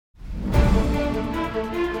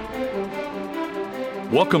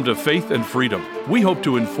Welcome to Faith and Freedom. We hope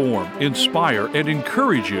to inform, inspire, and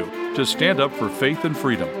encourage you to stand up for faith and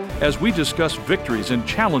freedom as we discuss victories and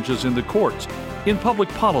challenges in the courts, in public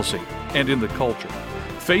policy, and in the culture.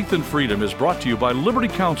 Faith and Freedom is brought to you by Liberty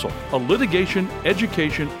Counsel, a litigation,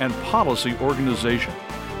 education, and policy organization.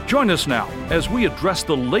 Join us now as we address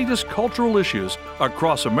the latest cultural issues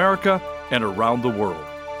across America and around the world.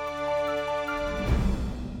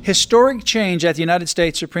 Historic change at the United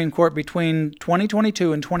States Supreme Court between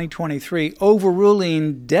 2022 and 2023,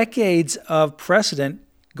 overruling decades of precedent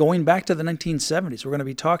going back to the 1970s. We're going to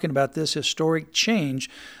be talking about this historic change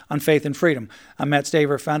on Faith and Freedom. I'm Matt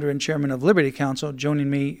Staver, founder and chairman of Liberty Counsel. Joining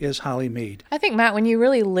me is Holly Mead. I think, Matt, when you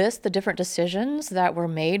really list the different decisions that were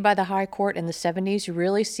made by the High Court in the 70s, you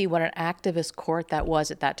really see what an activist court that was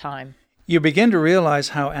at that time. You begin to realize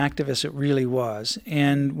how activist it really was.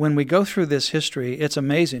 And when we go through this history, it's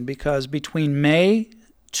amazing because between May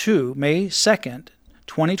 2nd,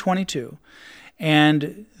 2022,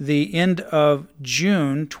 and the end of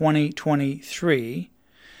June 2023,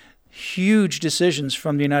 huge decisions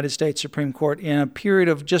from the United States Supreme Court in a period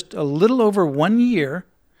of just a little over 1 year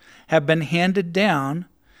have been handed down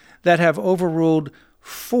that have overruled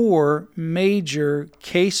 4 major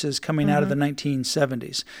cases coming out of the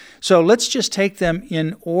 1970s. So let's just take them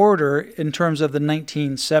in order in terms of the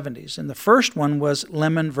 1970s. And the first one was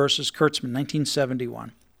Lemon versus Kurtzman,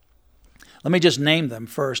 1971. Let me just name them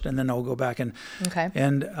first, and then I'll go back and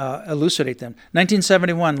elucidate them.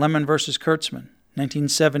 1971, Lemon versus Kurtzman.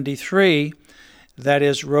 1973, that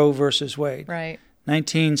is Roe versus Wade. Right.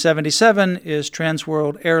 1977 is Trans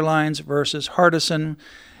World Airlines versus Hardison.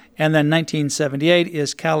 And then 1978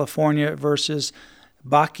 is California versus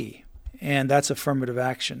Bakke, and that's affirmative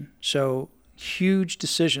action. So huge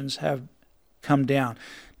decisions have come down.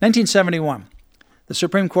 1971, the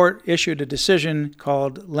Supreme Court issued a decision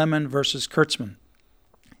called Lemon versus Kurtzman.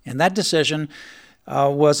 And that decision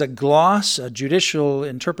was a gloss, a judicial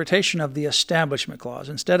interpretation of the Establishment Clause.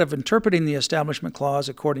 Instead of interpreting the Establishment Clause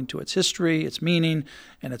according to its history, its meaning,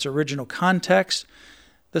 and its original context,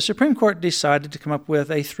 the Supreme Court decided to come up with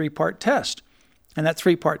a 3-part test. And that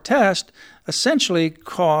 3-part test essentially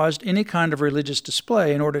caused any kind of religious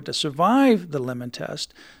display, in order to survive the Lemon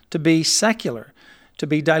test, to be secular, to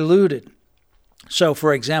be diluted. So,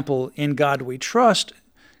 for example, In God We Trust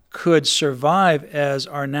could survive as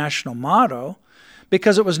our national motto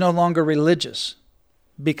because it was no longer religious,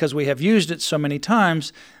 because we have used it so many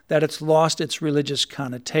times that it's lost its religious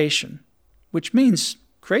connotation, which means,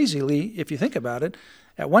 crazily, if you think about it,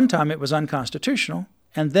 at one time it was unconstitutional,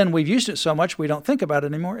 and then we've used it so much we don't think about it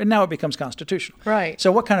anymore, and now it becomes constitutional. Right.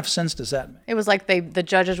 So what kind of sense does that make? It was like the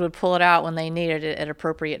judges would pull it out when they needed it at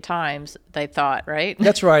appropriate times, they thought, right?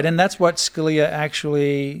 That's right, and that's what Scalia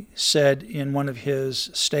actually said in one of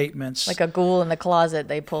his statements. Like a ghoul in the closet,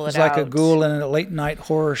 they pull it out. It's like a ghoul in a late-night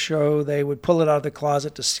horror show. They would pull it out of the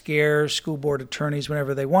closet to scare school board attorneys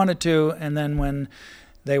whenever they wanted to, and then when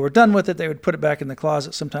they were done with it, they would put it back in the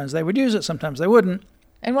closet. Sometimes they would use it, sometimes they wouldn't.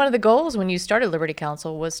 And one of the goals when you started Liberty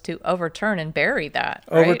Counsel was to overturn and bury that,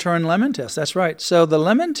 right? Overturn Lemon test, that's right. So the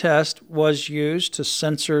Lemon test was used to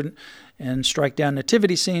censor and strike down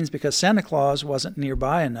nativity scenes because Santa Claus wasn't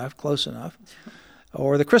nearby enough, close enough,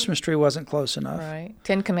 or the Christmas tree wasn't close enough. Right.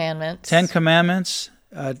 10 Commandments. 10 Commandments.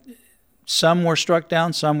 Some were struck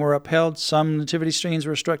down, some were upheld. Some nativity scenes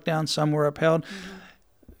were struck down, some were upheld.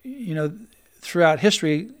 You know, throughout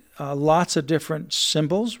history, lots of different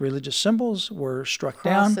symbols, religious symbols, were struck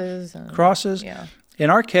down. Crosses. Yeah.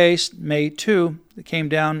 In our case, May 2, it came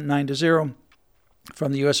down 9-0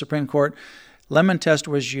 from the U.S. Supreme Court. Lemon test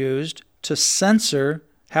was used to censor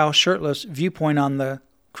how shirtless viewpoint on the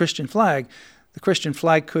Christian flag. The Christian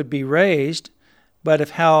flag could be raised, but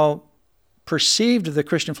if Hal perceived the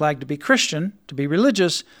Christian flag to be Christian, to be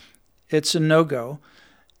religious, it's a no-go.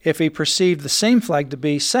 If he perceived the same flag to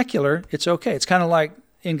be secular, it's okay. It's kind of like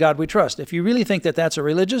In God We Trust. If you really think that that's a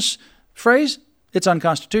religious phrase, it's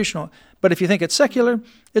unconstitutional. But if you think it's secular,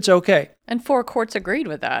 it's okay. And 4 courts agreed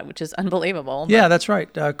with that, which is unbelievable. Yeah, that's right.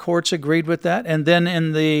 Courts agreed with that. And then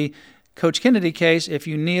in the Coach Kennedy case, if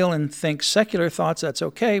you kneel and think secular thoughts, that's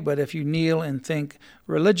okay. But if you kneel and think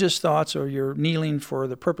religious thoughts, or you're kneeling for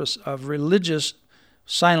the purpose of religious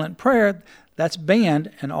silent prayer, that's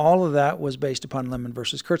banned, and all of that was based upon Lemon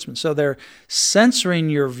versus Kurtzman. So they're censoring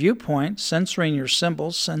your viewpoint, censoring your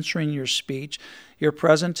symbols, censoring your speech, your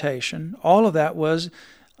presentation. All of that was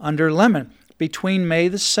under Lemon. Between May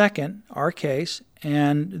the 2nd, our case,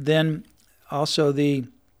 and then also the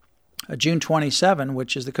June 27,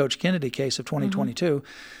 which is the Coach Kennedy case of 2022,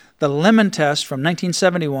 The Lemon Test from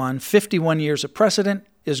 1971, 51 years of precedent,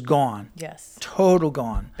 is gone. Yes. Total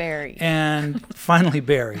gone. Buried. And finally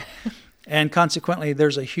buried. And consequently,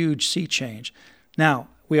 there's a huge sea change. Now,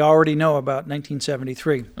 we already know about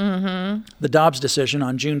 1973. Mm-hmm. The Dobbs decision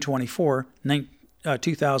on June 24,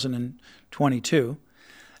 2022,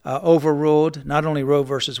 overruled not only Roe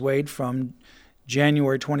versus Wade from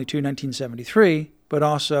January 22, 1973, but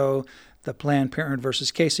also the Planned Parenthood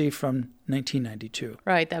versus Casey from 1992.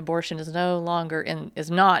 Right, that abortion is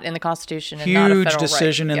not in the Constitution and not a federal Huge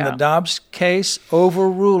decision right. in the Dobbs case,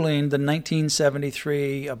 overruling the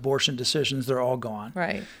 1973 abortion decisions. They're all gone.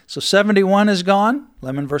 Right. So 71 is gone,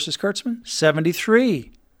 Lemon versus Kurtzman.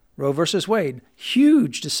 73, Roe versus Wade,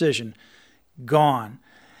 huge decision, gone.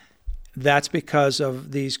 That's because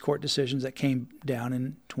of these court decisions that came down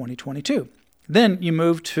in 2022. Then you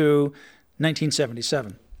move to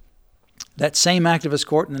 1977. That same activist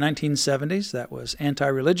court in the 1970s that was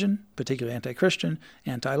anti-religion, particularly anti-Christian,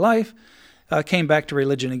 anti-life, came back to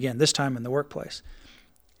religion again, this time in the workplace.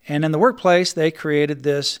 And in the workplace, they created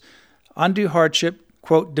this undue hardship,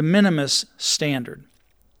 quote, de minimis standard.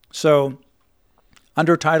 So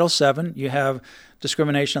under Title VII, you have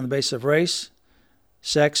discrimination on the basis of race,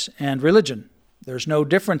 sex, and religion. There's no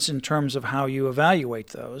difference in terms of how you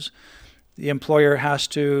evaluate those. The employer has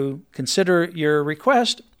to consider your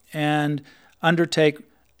request and undertake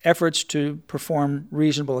efforts to perform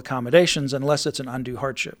reasonable accommodations unless it's an undue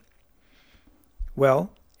hardship.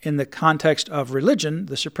 Well, in the context of religion,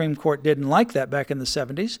 the Supreme Court didn't like that back in the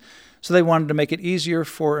 70s, so they wanted to make it easier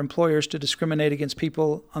for employers to discriminate against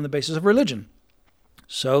people on the basis of religion.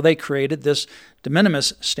 So they created this de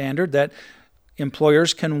minimis standard that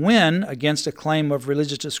employers can win against a claim of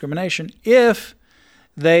religious discrimination if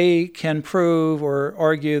they can prove or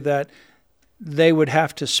argue that they would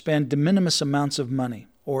have to spend de minimis amounts of money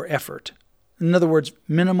or effort. In other words,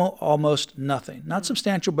 minimal, almost nothing. Not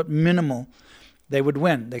substantial, but minimal. They would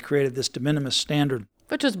win. They created this de minimis standard.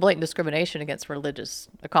 Which was blatant discrimination against religious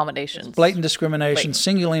accommodations. Blatant discrimination,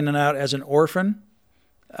 singling it out as an orphan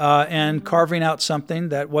and carving out something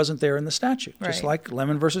that wasn't there in the statute, just like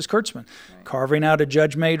Lemon versus Kurtzman, carving out a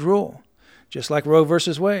judge-made rule, just like Roe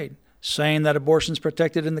versus Wade, saying that abortion is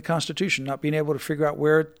protected in the Constitution, not being able to figure out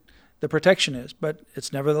where the protection is, but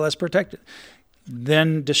it's nevertheless protected.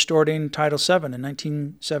 Then distorting Title VII in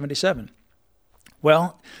 1977.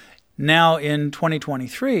 Well, now in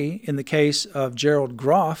 2023, in the case of Gerald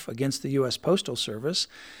Groff against the U.S. Postal Service,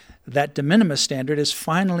 that de minimis standard is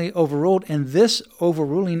finally overruled, and this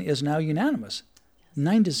overruling is now unanimous,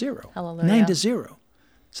 9-0. Hallelujah. 9-0.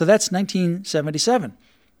 So that's 1977.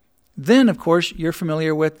 Then, of course, you're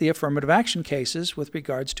familiar with the affirmative action cases with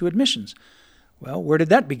regards to admissions. Well, where did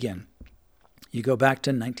that begin? You go back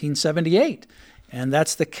to 1978, and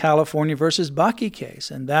that's the California versus Bakke case,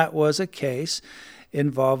 and that was a case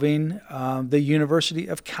involving the University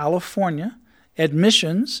of California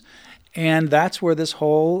admissions, and that's where this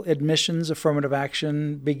whole admissions affirmative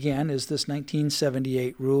action began, is this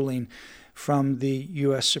 1978 ruling from the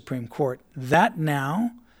U.S. Supreme Court. That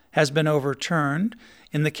now has been overturned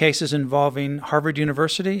in the cases involving Harvard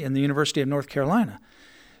University and the University of North Carolina.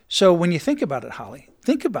 So when you think about it, Holly,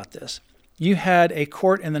 think about this. You had a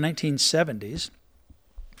court in the 1970s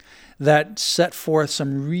that set forth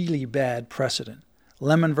some really bad precedent.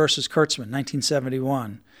 Lemon versus Kurtzman,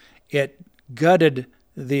 1971. It gutted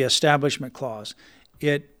the Establishment Clause.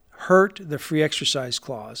 It hurt the Free Exercise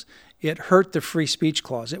Clause. It hurt the Free Speech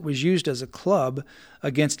Clause. It was used as a club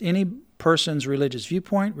against any person's religious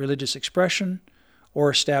viewpoint, religious expression, or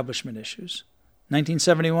establishment issues.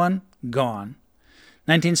 1971, gone.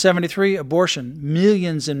 1973, abortion,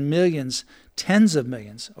 millions and millions, tens of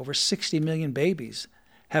millions, over 60 million babies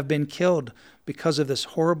have been killed because of this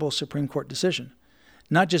horrible Supreme Court decision.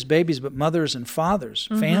 Not just babies, but mothers and fathers,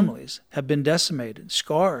 families have been decimated.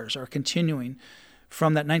 Scars are continuing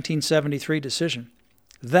from that 1973 decision.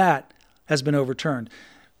 That has been overturned.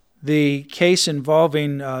 The case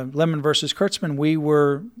involving Lemon versus Kurtzman, we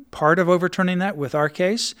were part of overturning that with our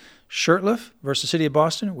case. Shurtleff versus City of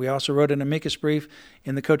Boston. We also wrote an amicus brief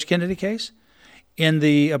in the Coach Kennedy case. In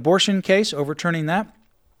the abortion case, overturning that,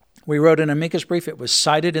 we wrote an amicus brief. It was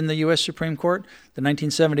cited in the U.S. Supreme Court. The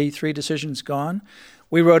 1973 decision's gone.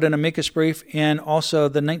 We wrote an amicus brief in also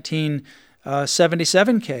the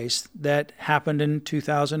 1977 case that happened in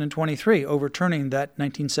 2023, overturning that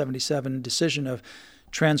 1977 decision of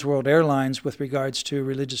Trans World Airlines with regards to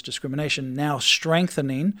religious discrimination, now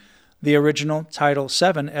strengthening the original Title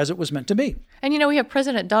VII as it was meant to be. And, we have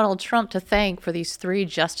President Donald Trump to thank for these 3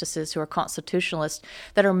 justices who are constitutionalists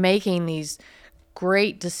that are making these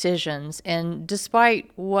great decisions. And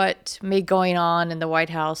despite what may be going on in the White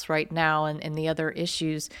House right now and the other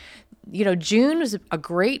issues, June was a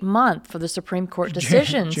great month for the Supreme Court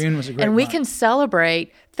decisions. June was a great And we month. can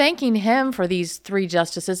celebrate thanking him for these 3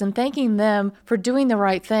 justices and thanking them for doing the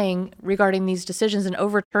right thing regarding these decisions and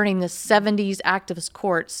overturning the 70s activist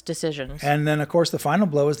court's decisions. And then, of course, the final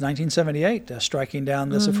blow is 1978, striking down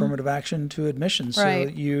this affirmative action to admission. Right.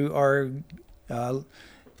 So you are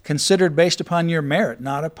considered based upon your merit,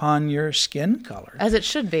 not upon your skin color. As it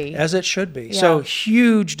should be. As it should be. Yeah. So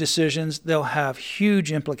huge decisions. They'll have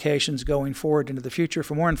huge implications going forward into the future.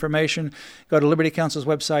 For more information, go to Liberty Counsel's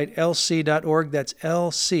website, lc.org. That's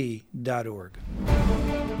lc.org.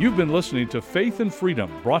 You've been listening to Faith and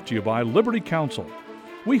Freedom, brought to you by Liberty Counsel.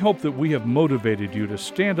 We hope that we have motivated you to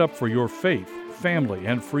stand up for your faith, family,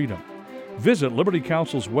 and freedom. Visit Liberty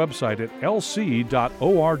Counsel's website at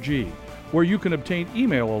lc.org, where you can obtain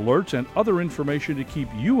email alerts and other information to keep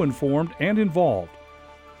you informed and involved.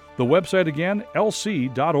 The website again,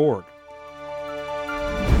 lc.org.